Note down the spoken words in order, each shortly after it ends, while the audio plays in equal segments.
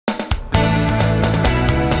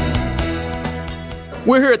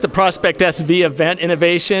We're here at the Prospect SV event,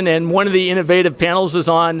 Innovation, and one of the innovative panels is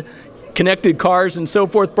on connected cars and so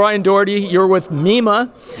forth. Brian Doherty, you're with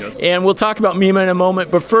MEMA, yes, and we'll talk about MEMA in a moment.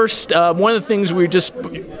 But first, one of the things we just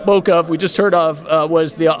heard of,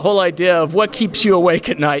 was the whole idea of what keeps you awake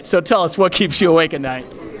at night. So tell us, what keeps you awake at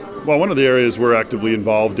night? Well, one of the areas we're actively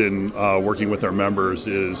involved in working with our members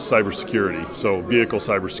is cybersecurity, so vehicle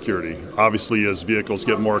cybersecurity. Obviously, as vehicles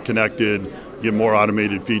get more connected, get more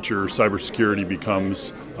automated features, cybersecurity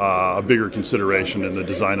becomes a bigger consideration in the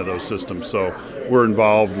design of those systems. So we're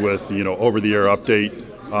involved with, over-the-air update,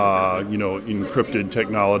 encrypted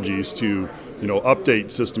technologies to,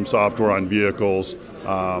 update system software on vehicles.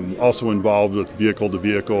 Also involved with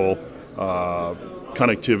vehicle-to-vehicle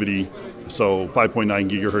connectivity. So 5.9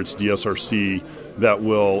 gigahertz DSRC that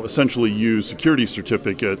will essentially use security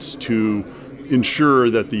certificates to ensure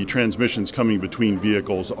that the transmissions coming between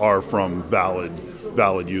vehicles are from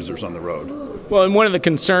valid users on the road. Well, and one of the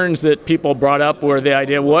concerns that people brought up were the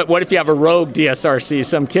idea, what if you have a rogue DSRC,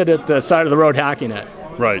 some kid at the side of the road hacking it?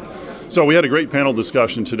 Right. So we had a great panel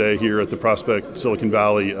discussion today here at the Prospect Silicon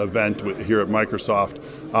Valley event here at Microsoft.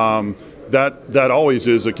 That always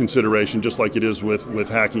is a consideration, just like it is with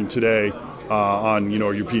hacking today on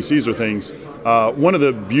your PCs or things. One of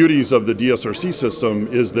the beauties of the DSRC system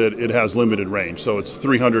is that it has limited range, so it's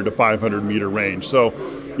 300 to 500 meter range. So,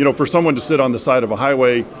 for someone to sit on the side of a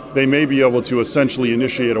highway, they may be able to essentially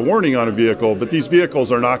initiate a warning on a vehicle, but these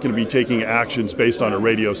vehicles are not going to be taking actions based on a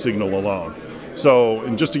radio signal alone. So,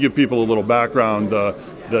 and just to give people a little background,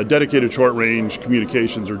 the dedicated short-range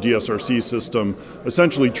communications, or DSRC system,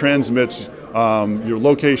 essentially transmits your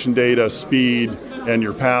location data, speed, and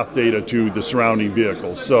your path data to the surrounding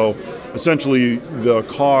vehicles. So essentially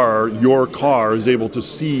your car is able to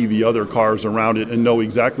see the other cars around it and know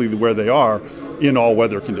exactly where they are in all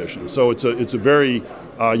weather conditions. So it's a very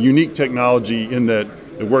unique technology in that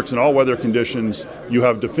it works in all weather conditions. You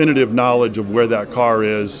have definitive knowledge of where that car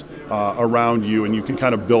is around you, and you can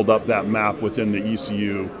kind of build up that map within the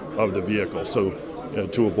ECU of the vehicle. So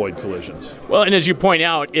to avoid collisions. Well, and as you point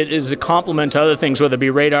out, it is a complement to other things, whether it be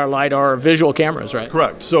radar, LiDAR, or visual cameras, right?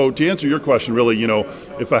 Correct. So to answer your question, really,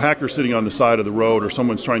 if a hacker's sitting on the side of the road or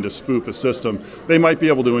someone's trying to spoof a system, they might be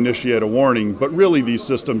able to initiate a warning, but really these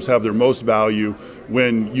systems have their most value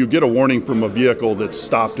when you get a warning from a vehicle that's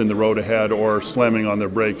stopped in the road ahead or slamming on their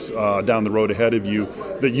brakes down the road ahead of you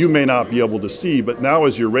that you may not be able to see. But now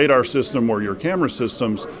as your radar system or your camera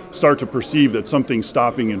systems start to perceive that something's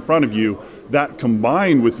stopping in front of you, that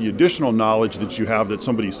combined with the additional knowledge that you have that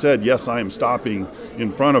somebody said, yes, I am stopping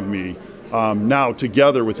in front of me, now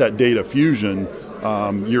together with that data fusion,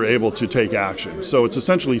 you're able to take action. So it's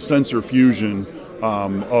essentially sensor fusion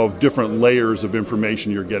of different layers of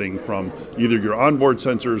information you're getting from either your onboard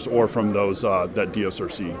sensors or from those that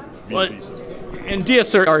DSRC VFD system. And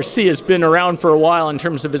DSRC has been around for a while in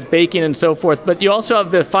terms of its baking and so forth, but you also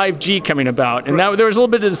have the 5G coming about, and there was a little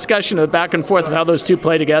bit of discussion of the back and forth of how those two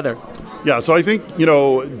play together. Yeah, so I think,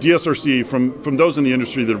 DSRC, from those in the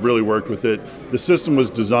industry that have really worked with it, the system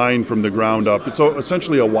was designed from the ground up. It's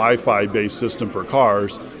essentially a Wi-Fi based system for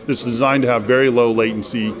cars that's designed to have very low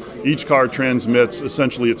latency. Each car transmits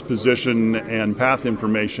essentially its position and path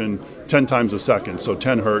information 10 times a second, so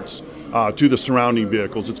 10 hertz, to the surrounding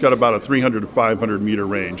vehicles. It's got about a 300 to 500 meter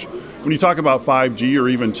range. When you talk about 5G, or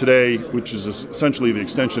even today, which is essentially the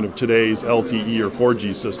extension of today's LTE or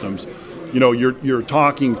 4G systems, you're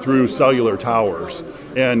talking through cellular towers,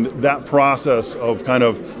 and that process of kind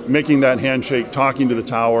of making that handshake, talking to the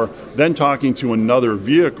tower, then talking to another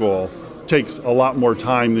vehicle takes a lot more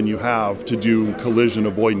time than you have to do collision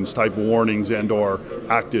avoidance type warnings and or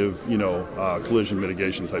active, collision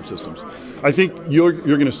mitigation type systems. I think you're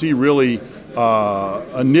going to see really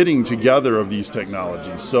a knitting together of these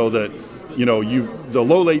technologies so that the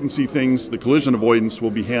low latency things, the collision avoidance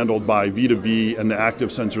will be handled by V2V and the active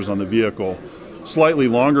sensors on the vehicle. Slightly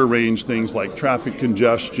longer range things like traffic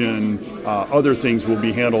congestion, other things will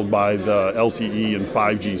be handled by the LTE and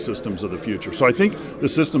 5G systems of the future. So I think the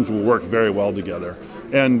systems will work very well together.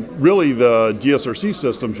 And really the DSRC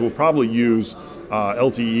systems will probably use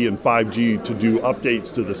LTE and 5G to do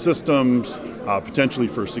updates to the systems, potentially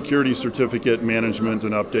for security certificate management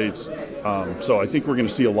and updates. So I think we're going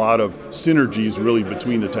to see a lot of synergies really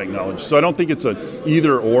between the technologies. So I don't think it's an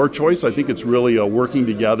either or choice. I think it's really a working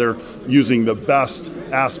together using the best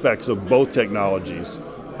aspects of both technologies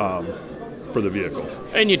for the vehicle.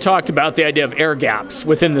 And you talked about the idea of air gaps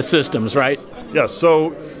within the systems, right? Yes.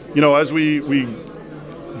 So, as we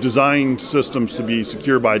design systems to be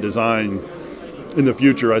secure by design in the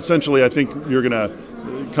future, essentially I think you're going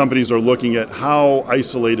to companies are looking at how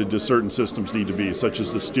isolated do certain systems need to be, such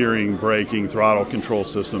as the steering, braking, throttle control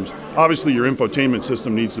systems. Obviously, your infotainment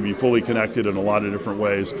system needs to be fully connected in a lot of different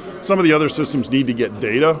ways. Some of the other systems need to get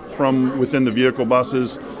data from within the vehicle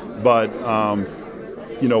buses, but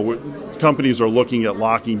companies are looking at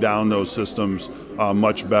locking down those systems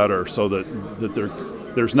much better so that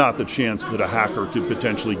there's not the chance that a hacker could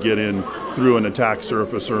potentially get in through an attack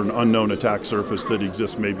surface or an unknown attack surface that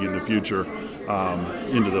exists maybe in the future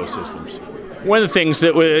into those systems. One of the things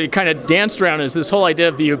that we kind of danced around is this whole idea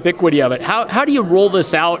of the ubiquity of it. How do you roll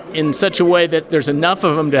this out in such a way that there's enough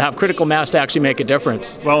of them to have critical mass to actually make a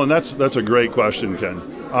difference? Well, and that's a great question, Ken.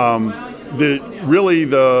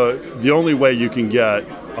 The only way you can get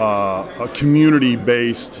a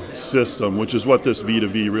community-based system, which is what this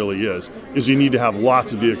V2V really is you need to have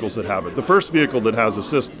lots of vehicles that have it. The first vehicle that has a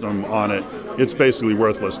system on it, it's basically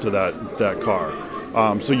worthless to that car.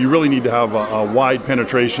 So you really need to have a wide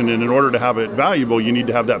penetration, and in order to have it valuable, you need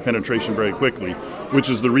to have that penetration very quickly, which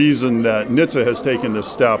is the reason that NHTSA has taken this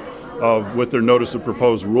step with their Notice of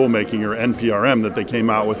Proposed Rulemaking, or NPRM, that they came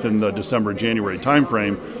out with in the December-January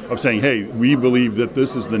timeframe, of saying, hey, we believe that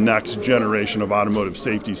this is the next generation of automotive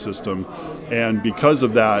safety system, and because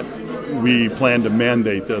of that, we plan to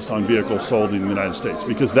mandate this on vehicles sold in the United States,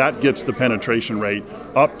 because that gets the penetration rate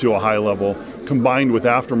up to a high level, combined with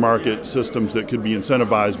aftermarket systems that could be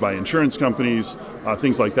incentivized by insurance companies,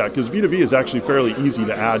 things like that, because V2V is actually fairly easy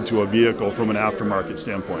to add to a vehicle from an aftermarket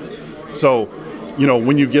standpoint. So,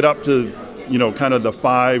 when you get up to, kind of the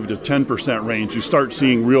 5 to 10% range, you start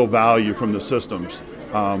seeing real value from the systems.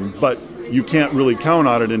 But you can't really count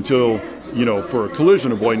on it until, for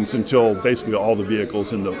collision avoidance, until basically all the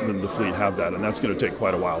vehicles in the fleet have that, and that's going to take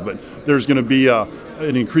quite a while. But there's going to be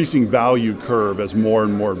an increasing value curve as more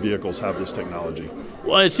and more vehicles have this technology.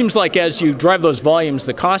 Well, it seems like as you drive those volumes,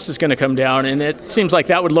 the cost is going to come down, and it seems like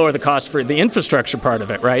that would lower the cost for the infrastructure part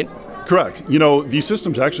of it, right? Correct. These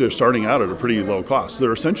systems actually are starting out at a pretty low cost.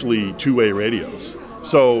 They're essentially two-way radios.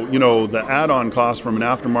 So, the add-on cost from an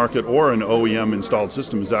aftermarket or an OEM installed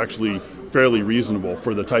system is actually fairly reasonable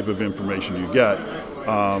for the type of information you get.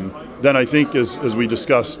 Then I think, as we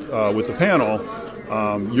discussed with the panel,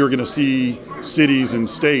 you're going to see cities and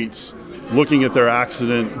states looking at their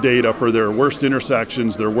accident data for their worst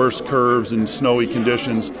intersections, their worst curves in snowy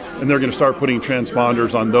conditions, and they're going to start putting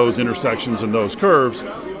transponders on those intersections and those curves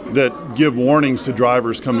that give warnings to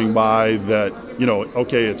drivers coming by that,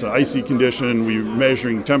 okay, it's an icy condition, we're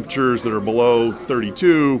measuring temperatures that are below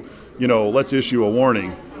 32, let's issue a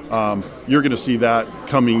warning. You're going to see that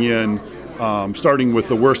coming in, starting with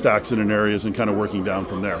the worst accident areas and kind of working down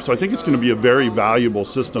from there. So I think it's going to be a very valuable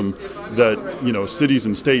system that, cities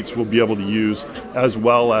and states will be able to use, as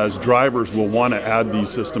well as drivers will want to add these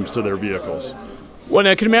systems to their vehicles. Well, and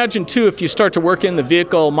I can imagine, too, if you start to work in the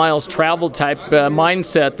vehicle miles traveled type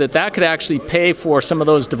mindset, that could actually pay for some of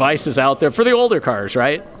those devices out there for the older cars,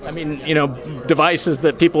 right? I mean, devices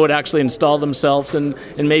that people would actually install themselves and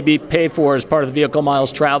maybe pay for as part of the vehicle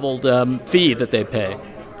miles traveled fee that they pay.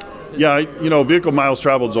 Yeah, vehicle miles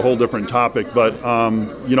traveled is a whole different topic, but,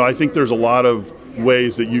 I think there's a lot of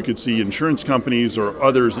ways that you could see insurance companies or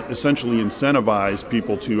others essentially incentivize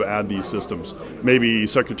people to add these systems. Maybe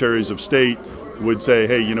secretaries of state would say,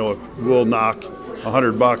 hey, if we'll knock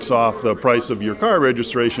 $100 off the price of your car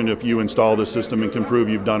registration if you install this system and can prove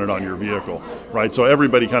you've done it on your vehicle, right? So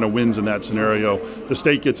everybody kind of wins in that scenario. The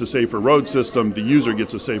state gets a safer road system, the user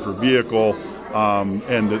gets a safer vehicle,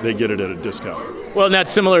 and they get it at a discount. Well, and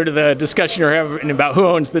that's similar to the discussion you're having about who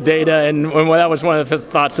owns the data, and that was one of the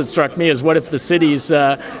thoughts that struck me is what if the cities,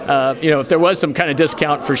 if there was some kind of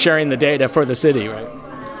discount for sharing the data for the city, right?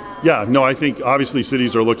 Yeah, no, I think obviously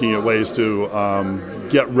cities are looking at ways to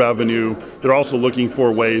get revenue. They're also looking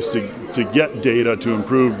for ways to get data to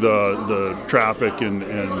improve the traffic and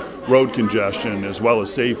road congestion as well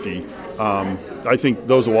as safety. I think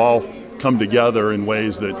those will all come together in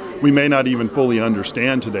ways that we may not even fully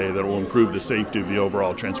understand today that will improve the safety of the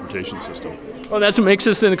overall transportation system. Well, that's what makes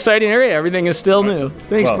this an exciting area. Everything is still new.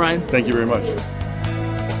 Thanks, Brian. Thank you very much.